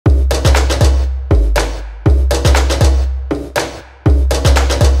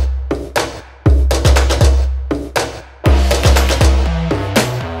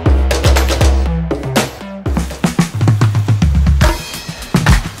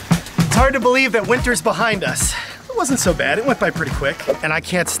hard to believe that winter's behind us. It wasn't so bad, it went by pretty quick, and I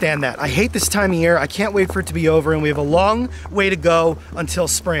can't stand that. I hate this time of year, I can't wait for it to be over, and we have a long way to go until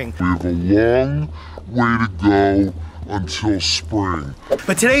spring. We have a long way to go until spring.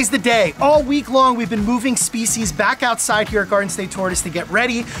 But today's the day. All week long, we've been moving species back outside here at Garden State Tortoise to get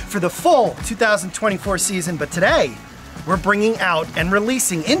ready for the full 2024 season, but today, we're bringing out and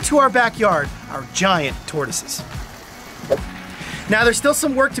releasing into our backyard our giant tortoises. Now there's still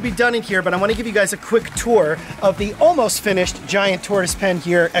some work to be done in here, but I want to give you guys a quick tour of the almost finished giant tortoise pen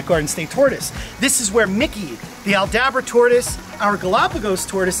here at Garden State Tortoise. This is where Mickey, the Aldabra tortoise, our Galapagos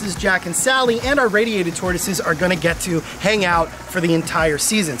tortoises, Jack and Sally, and our radiated tortoises are going to get to hang out for the entire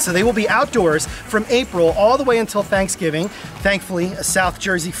season. So they will be outdoors from April all the way until Thanksgiving. Thankfully, a South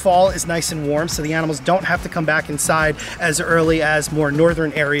Jersey fall is nice and warm, so the animals don't have to come back inside as early as more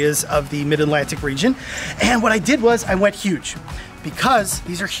northern areas of the Mid-Atlantic region. And what I did was I went huge, because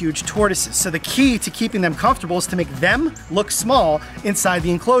these are huge tortoises. So the key to keeping them comfortable is to make them look small inside the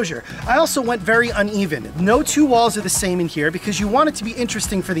enclosure. I also went very uneven. No two walls are the same in here because you want it to be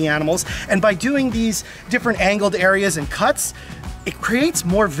interesting for the animals. And by doing these different angled areas and cuts, it creates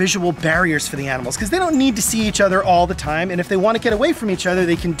more visual barriers for the animals because they don't need to see each other all the time, and if they want to get away from each other,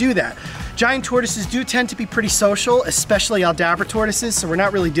 they can do that. Giant tortoises do tend to be pretty social, especially Aldabra tortoises, so we're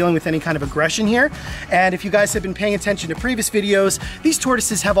not really dealing with any kind of aggression here. And if you guys have been paying attention to previous videos, these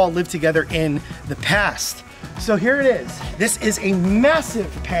tortoises have all lived together in the past. So here it is. This is a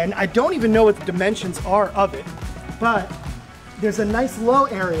massive pen. I don't even know what the dimensions are of it, but there's a nice low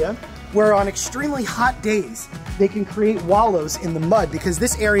area where on extremely hot days, they can create wallows in the mud because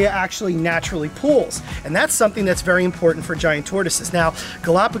this area actually naturally pools. And that's something that's very important for giant tortoises. Now,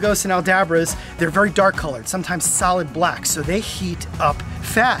 Galapagos and Aldabras, they're very dark colored, sometimes solid black, so they heat up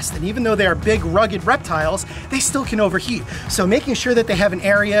fast. And even though they are big, rugged reptiles, they still can overheat. So making sure that they have an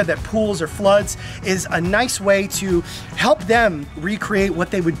area that pools or floods is a nice way to help them recreate what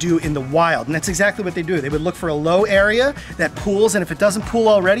they would do in the wild. And that's exactly what they do. They would look for a low area that pools, and if it doesn't pool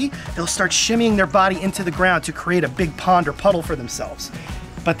already, they'll start shimmying their body into the ground to create a big pond or puddle for themselves.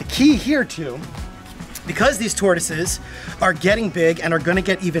 But the key here too, because these tortoises are getting big and are gonna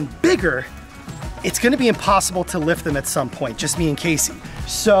get even bigger, it's gonna be impossible to lift them at some point, just me and Casey.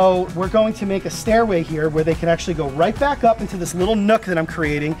 So we're going to make a stairway here where they can actually go right back up into this little nook that I'm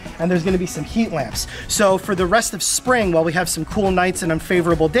creating, and there's gonna be some heat lamps. So for the rest of spring, while we have some cool nights and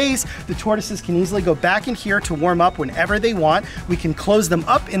unfavorable days, the tortoises can easily go back in here to warm up whenever they want. We can close them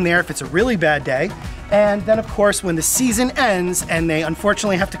up in there if it's a really bad day. And then of course, when the season ends and they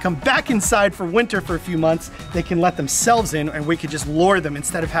unfortunately have to come back inside for winter for a few months, they can let themselves in and we could just lure them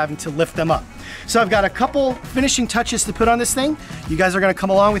instead of having to lift them up. So I've got a couple finishing touches to put on this thing. You guys are gonna come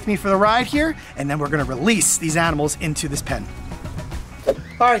along with me for the ride here, and then we're gonna release these animals into this pen.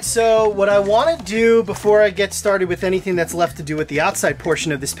 All right, so what I want to do before I get started with anything that's left to do with the outside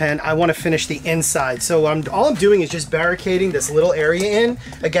portion of this pen, I want to finish the inside. So all I'm doing is just barricading this little area in.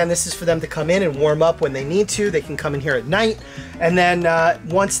 Again, this is for them to come in and warm up when they need to. They can come in here at night. And then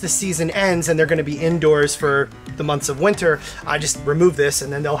once the season ends and they're going to be indoors for the months of winter, I just remove this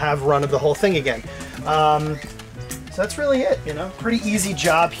and then they'll have run of the whole thing again. So that's really it, you know, pretty easy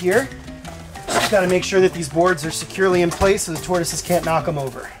job here. Just got to make sure that these boards are securely in place so the tortoises can't knock them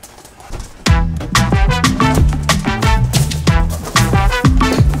over.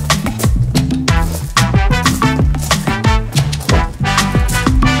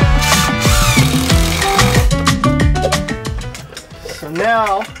 So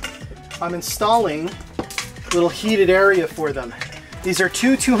now I'm installing a little heated area for them. These are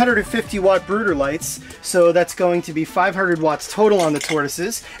two 250 watt brooder lights, so that's going to be 500 watts total on the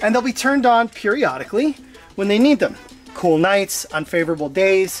tortoises, and they'll be turned on periodically when they need them. Cool nights, unfavorable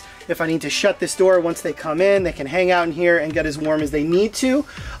days. If I need to shut this door once they come in, they can hang out in here and get as warm as they need to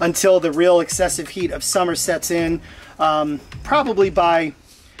until the real excessive heat of summer sets in. Probably by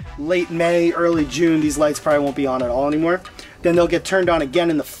late May, early June, these lights probably won't be on at all anymore. Then they'll get turned on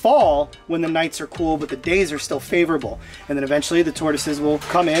again in the fall when the nights are cool but the days are still favorable. And then eventually the tortoises will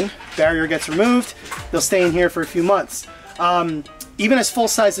come in, barrier gets removed, they'll stay in here for a few months. Even as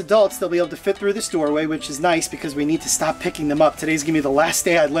full-size adults, they'll be able to fit through this doorway, which is nice because we need to stop picking them up. Today's gonna be the last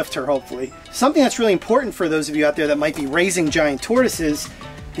day I lift her, hopefully. Something that's really important for those of you out there that might be raising giant tortoises,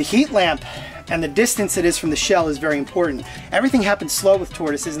 the heat lamp and the distance it is from the shell is very important. Everything happens slow with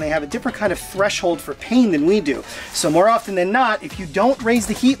tortoises and they have a different kind of threshold for pain than we do. So more often than not, if you don't raise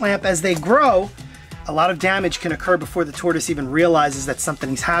the heat lamp as they grow, a lot of damage can occur before the tortoise even realizes that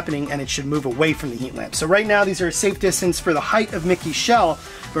something's happening and it should move away from the heat lamp. So right now, these are a safe distance for the height of Mickey's shell.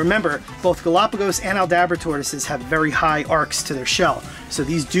 But remember, both Galapagos and Aldabra tortoises have very high arcs to their shell. So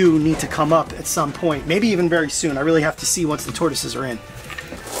these do need to come up at some point, maybe even very soon. I really have to see once the tortoises are in.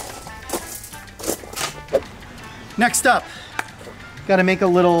 Next up, got to make a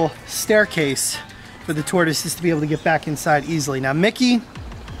little staircase for the tortoises to be able to get back inside easily. Now Mickey,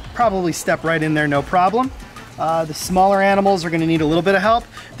 probably step right in there, no problem. The smaller animals are going to need a little bit of help.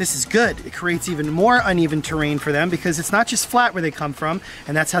 This is good. It creates even more uneven terrain for them because it's not just flat where they come from,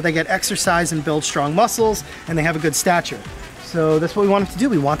 and that's how they get exercise and build strong muscles, and they have a good stature. So that's what we want them to do.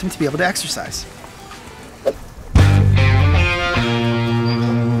 We want them to be able to exercise.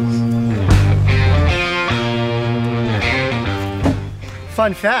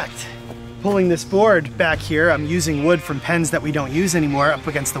 Fun fact, pulling this board back here, I'm using wood from pens that we don't use anymore up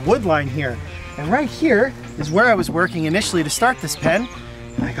against the wood line here. And right here is where I was working initially to start this pen,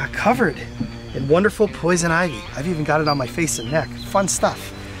 and I got covered in wonderful poison ivy. I've even got it on my face and neck. Fun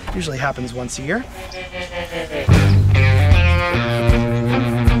stuff. Usually happens once a year.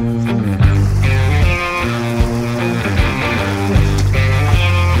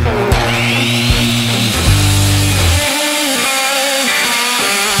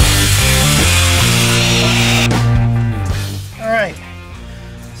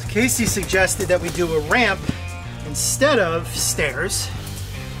 Casey suggested that we do a ramp instead of stairs,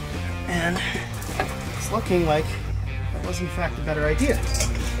 and it's looking like that was in fact a better idea.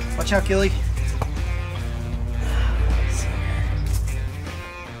 Watch out, Gilly.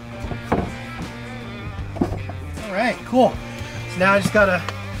 All right, cool. So now I just gotta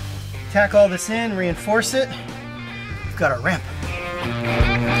tack all this in, reinforce it. We've got our ramp.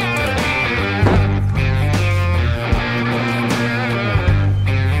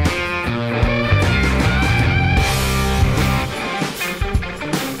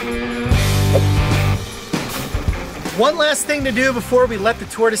 One last thing to do before we let the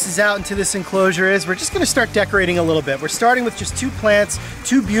tortoises out into this enclosure is we're just gonna start decorating a little bit. We're starting with just 2 plants,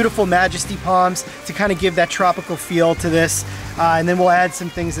 2 beautiful majesty palms to kind of give that tropical feel to this. And then we'll add some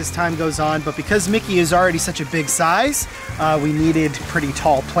things as time goes on. But because Mickey is already such a big size, we needed pretty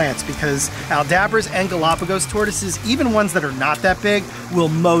tall plants because Aldabras and Galapagos tortoises, even ones that are not that big, will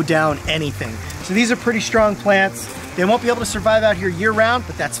mow down anything. So these are pretty strong plants. They won't be able to survive out here year-round,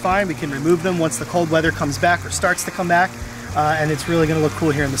 but that's fine. We can remove them once the cold weather comes back or starts to come back, and it's really going to look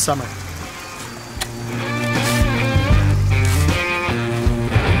cool here in the summer.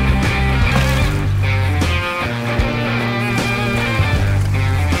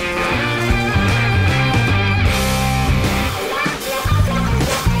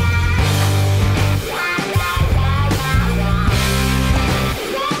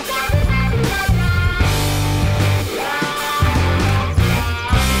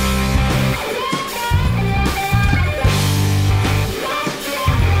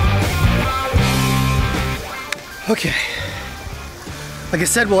 Okay, like I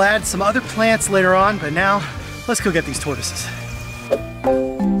said, we'll add some other plants later on, but now let's go get these tortoises.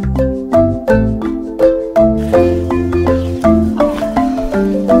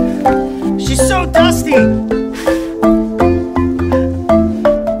 She's so dusty!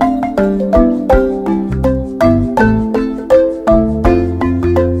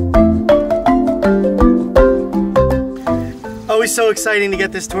 Always so exciting to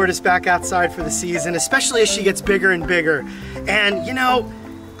get this tortoise back outside for the season, especially as she gets bigger and bigger. And you know,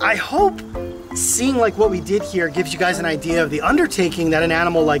 I hope seeing like what we did here gives you guys an idea of the undertaking that an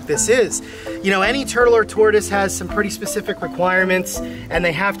animal like this is. You know, any turtle or tortoise has some pretty specific requirements and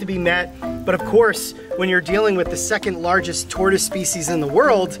they have to be met. But of course, when you're dealing with the 2nd largest tortoise species in the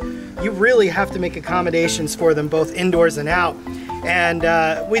world, you really have to make accommodations for them both indoors and out. And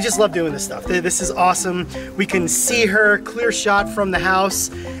we just love doing this stuff. This is awesome. We can see her clear shot from the house.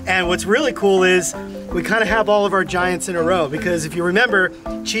 And what's really cool is we kind of have all of our giants in a row, because if you remember,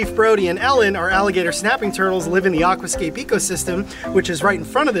 Chief Brody and Ellen, our alligator snapping turtles, live in the aquascape ecosystem, which is right in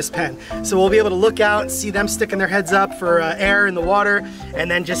front of this pen. So we'll be able to look out and see them sticking their heads up for air in the water,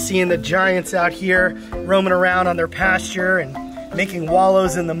 and then just seeing the giants out here roaming around on their pasture and making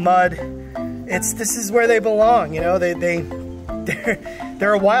wallows in the mud. This is where they belong, you know.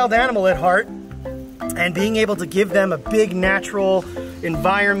 They're a wild animal at heart, and being able to give them a big natural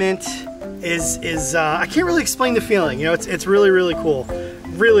environment is I can't really explain the feeling. You know, it's really, really cool.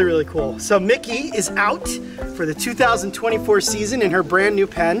 Really, really cool. So Mickey is out for the 2024 season in her brand new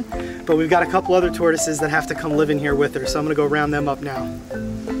pen, but we've got a couple other tortoises that have to come live in here with her, so I'm gonna go round them up now.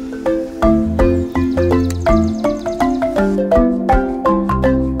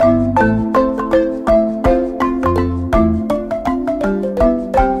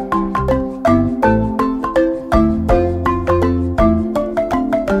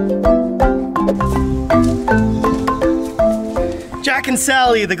 Jack and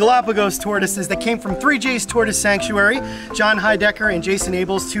Sally, the Galapagos tortoises that came from 3J's Tortoise Sanctuary. John Heidecker and Jason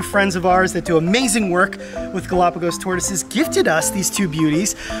Abels, two friends of ours that do amazing work with Galapagos tortoises, gifted us these two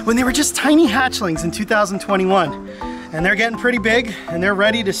beauties when they were just tiny hatchlings in 2021. And they're getting pretty big, and they're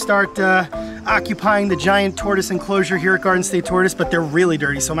ready to start occupying the giant tortoise enclosure here at Garden State Tortoise, but they're really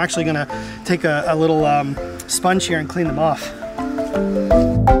dirty, so I'm actually gonna take a little sponge here and clean them off.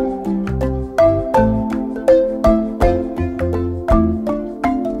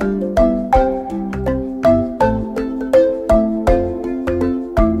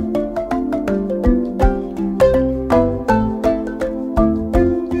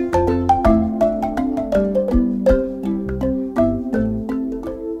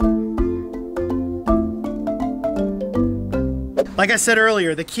 Like I said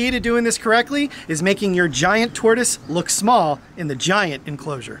earlier, the key to doing this correctly is making your giant tortoise look small in the giant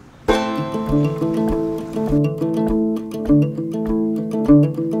enclosure.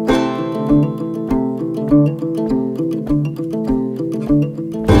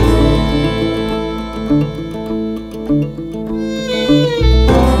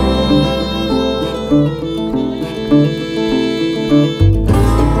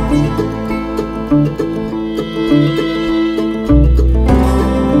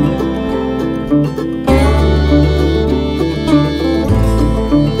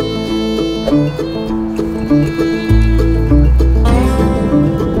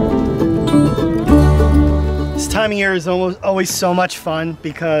 Time of year is always so much fun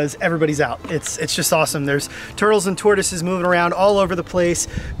because everybody's out. It's just awesome. There's turtles and tortoises moving around all over the place.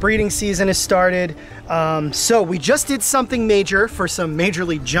 Breeding season has started. So we just did something major for some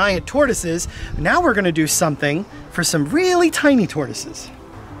majorly giant tortoises. Now we're gonna do something for some really tiny tortoises.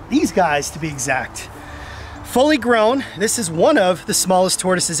 These guys, to be exact. Fully grown, this is one of the smallest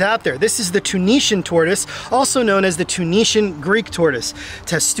tortoises out there. This is the Tunisian tortoise, also known as the Tunisian Greek tortoise,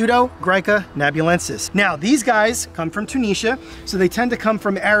 Testudo graeca nabulensis. Now, these guys come from Tunisia, so they tend to come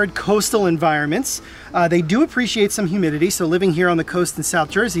from arid coastal environments. They do appreciate some humidity, so living here on the coast in South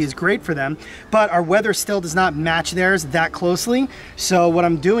Jersey is great for them, but our weather still does not match theirs that closely. So what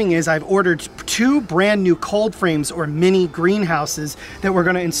I'm doing is I've ordered two brand new cold frames or mini greenhouses that we're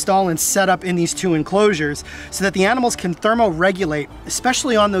gonna install and set up in these two enclosures so that the animals can thermoregulate,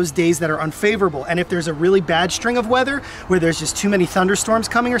 especially on those days that are unfavorable. And if there's a really bad string of weather where there's just too many thunderstorms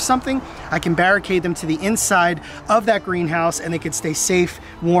coming or something, I can barricade them to the inside of that greenhouse and they could stay safe,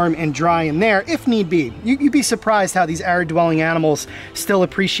 warm, and dry in there if need be. You'd be surprised how these arid dwelling animals still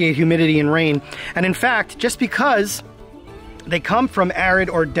appreciate humidity and rain. And in fact, just because they come from arid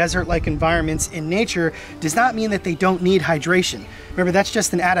or desert-like environments in nature does not mean that they don't need hydration. Remember, that's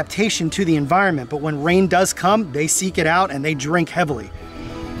just an adaptation to the environment, but when rain does come, they seek it out and they drink heavily.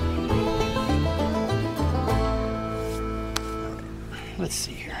 Let's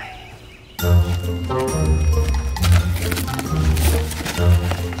see here.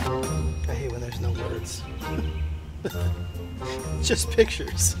 I hate when there's no words. Just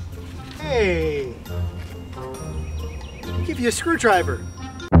pictures. Hey! I'll give you a screwdriver.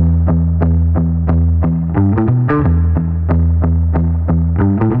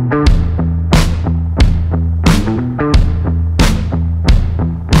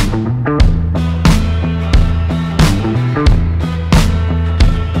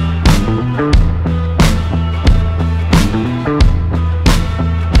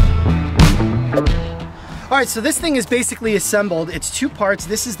 All right, so this thing is basically assembled. It's two parts.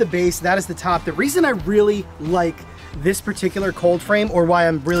 This is the base, that is the top. The reason I really like this particular cold frame, or why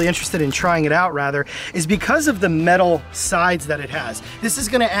I'm really interested in trying it out rather, is because of the metal sides that it has. This is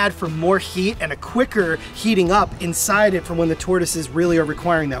gonna add for more heat and a quicker heating up inside it for when the tortoises really are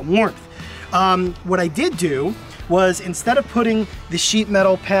requiring that warmth. What I did do was, instead of putting the sheet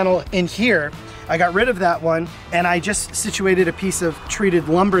metal panel in here, I got rid of that one and I just situated a piece of treated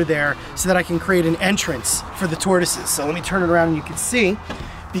lumber there so that I can create an entrance for the tortoises. So let me turn it around and you can see,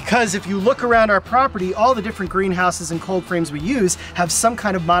 because if you look around our property, all the different greenhouses and cold frames we use have some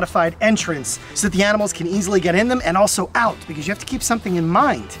kind of modified entrance so that the animals can easily get in them and also out, because you have to keep something in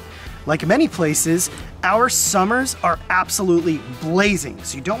mind. Like many places, our summers are absolutely blazing,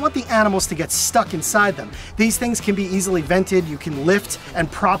 so you don't want the animals to get stuck inside them. These things can be easily vented. You can lift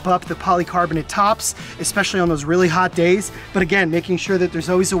and prop up the polycarbonate tops, especially on those really hot days. But again, making sure that there's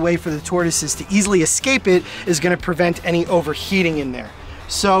always a way for the tortoises to easily escape it is gonna prevent any overheating in there.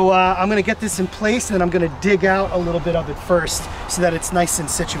 So I'm gonna get this in place and then I'm gonna dig out a little bit of it first so that it's nice and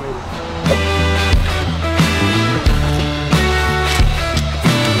situated.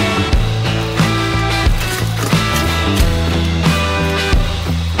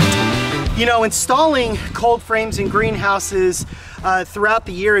 You know, installing cold frames in greenhouses throughout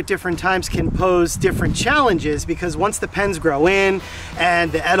the year at different times can pose different challenges, because once the pens grow in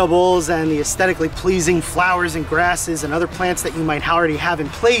and the edibles and the aesthetically pleasing flowers and grasses and other plants that you might already have in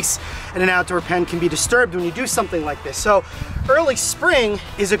place in an outdoor pen can be disturbed when you do something like this. So early spring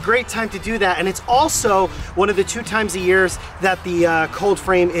is a great time to do that, and it's also one of the 2 times a year that the cold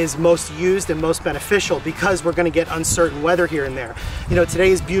frame is most used and most beneficial, because we're going to get uncertain weather here and there. You know,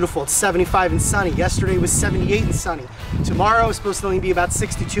 today is beautiful. It's 75 and sunny. Yesterday was 78 and sunny. Tomorrow is supposed to only be about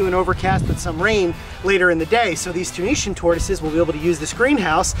 62 and overcast with some rain later in the day. So these Tunisian tortoises will be able to use this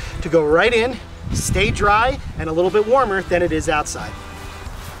greenhouse to go right in, stay dry, and a little bit warmer than it is outside.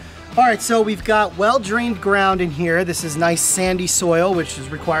 All right, so we've got well-drained ground in here. This is nice sandy soil, which is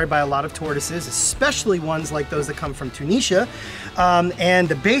required by a lot of tortoises, especially ones like those that come from Tunisia. And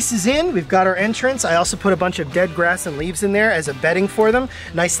the base is in. We've got our entrance. I also put a bunch of dead grass and leaves in there as a bedding for them.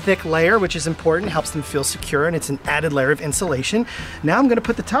 Nice thick layer, which is important, helps them feel secure, and it's an added layer of insulation. Now I'm gonna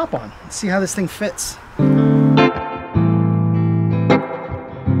put the top on. Let's see how this thing fits.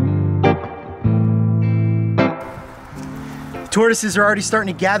 Tortoises are already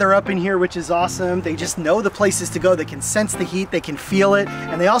starting to gather up in here, which is awesome. They just know the places to go. They can sense the heat, they can feel it,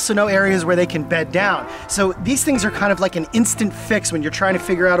 and they also know areas where they can bed down. So these things are kind of like an instant fix when you're trying to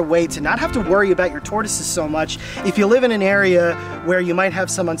figure out a way to not have to worry about your tortoises so much if you live in an area where you might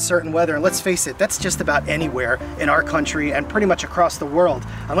have some uncertain weather. And let's face it, that's just about anywhere in our country and pretty much across the world.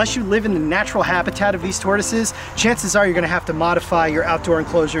 Unless you live in the natural habitat of these tortoises, chances are you're gonna have to modify your outdoor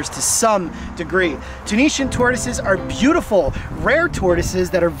enclosures to some degree. Tunisian tortoises are beautiful, rare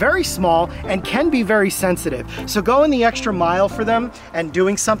tortoises that are very small and can be very sensitive. So going the extra mile for them and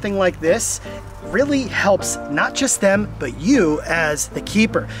doing something like this really helps not just them, but you as the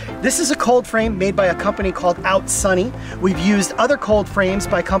keeper. This is a cold frame made by a company called Out Sunny. We've used other cold frames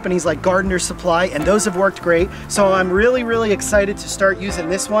by companies like Garden Supply, and those have worked great. So I'm really excited to start using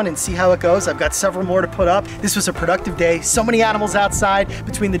this one and see how it goes. I've got several more to put up. This was a productive day. So many animals outside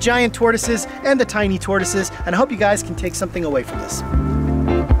between the giant tortoises and the tiny tortoises, and I hope you guys can take something away from this.